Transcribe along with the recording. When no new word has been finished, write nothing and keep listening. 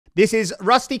This is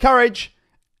Rusty Courage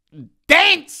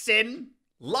Dancing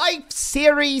Live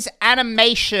Series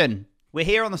Animation. We're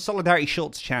here on the Solidarity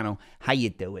Shorts channel. How you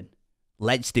doing?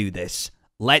 Let's do this.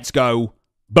 Let's go.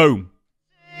 Boom.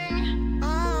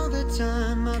 All the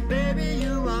time, my baby,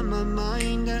 you on my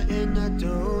mind, and I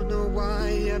don't know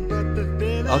why, but the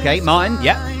feeling's Okay, Martin,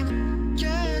 yeah.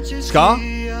 Scar.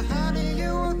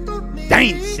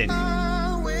 Dancing.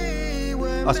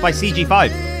 That's by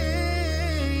CG5.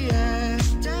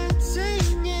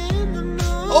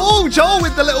 Oh, Joel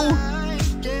with the little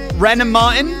Ren and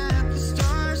Martin.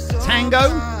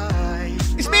 Tango.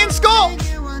 It's me and Scott.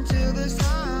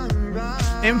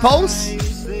 Impulse.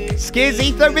 Skiz,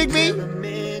 Etho, Big B.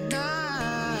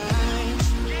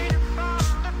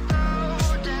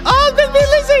 Oh, Big B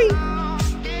Lizzie.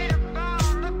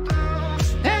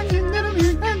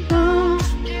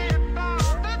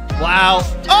 Wow.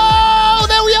 Oh,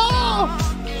 there we are.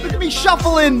 Look at me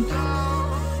shuffling.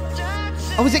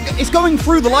 Oh, it's going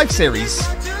through the live series.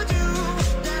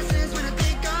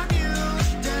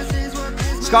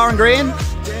 Scar and Green.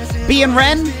 B and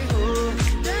Ren.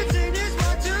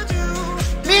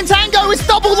 Me and Tango, it's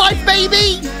double life,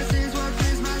 baby!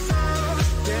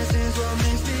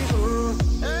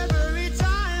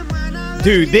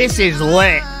 Dude, this is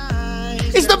lit.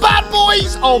 It's the Bad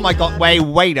Boys! Oh my god,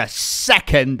 wait a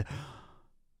second.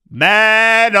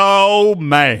 Man, oh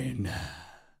man.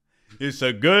 It's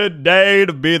a good day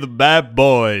to be the Bad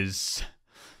Boys.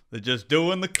 They're just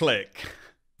doing the click.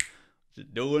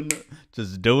 Just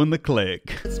doing the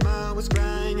click.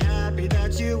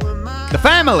 The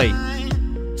family!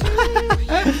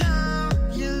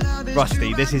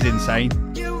 Rusty, this is insane.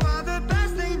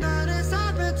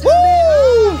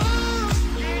 Woo!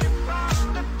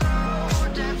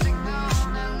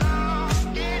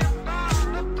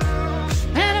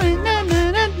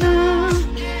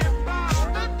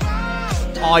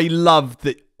 I love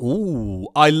that. Ooh,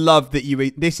 I love that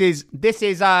you. This is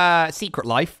Secret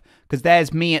Life, because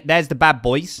there's me. There's the Bad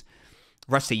Boys.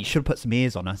 Rusty, you should have put some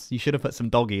ears on us. You should have put some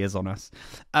dog ears on us.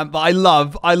 But I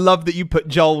love that you put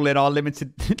Joel in our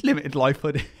limited life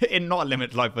hoodie. In not a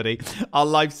limited life hoodie, our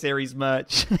live series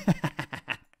merch.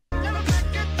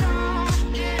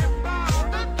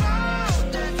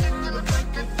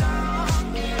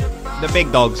 The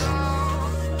big dogs.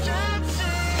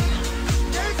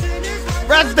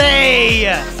 Rusty!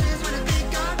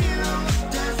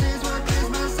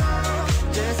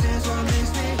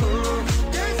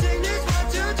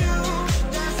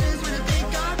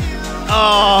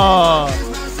 Oh,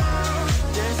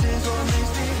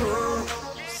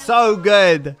 so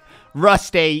good.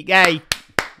 Rusty. Hey,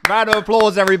 round of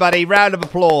applause, everybody. Round of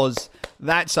applause.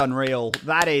 That's unreal.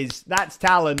 That's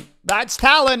talent. That's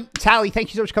talent. Tally,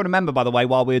 thank you so much for becoming a member, by the way,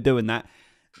 while we were doing that.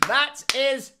 That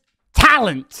is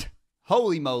talent.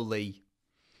 Holy moly.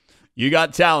 You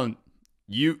got talent.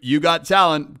 You got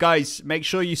talent. Guys, make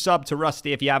sure you sub to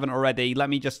Rusty if you haven't already. Let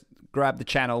me just grab the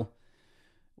channel.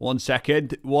 1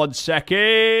 second. 1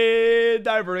 second.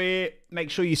 Over here. Make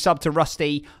sure you sub to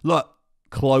Rusty. Look,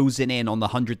 closing in on the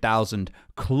 100,000.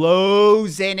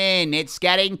 Closing in. It's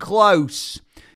getting close.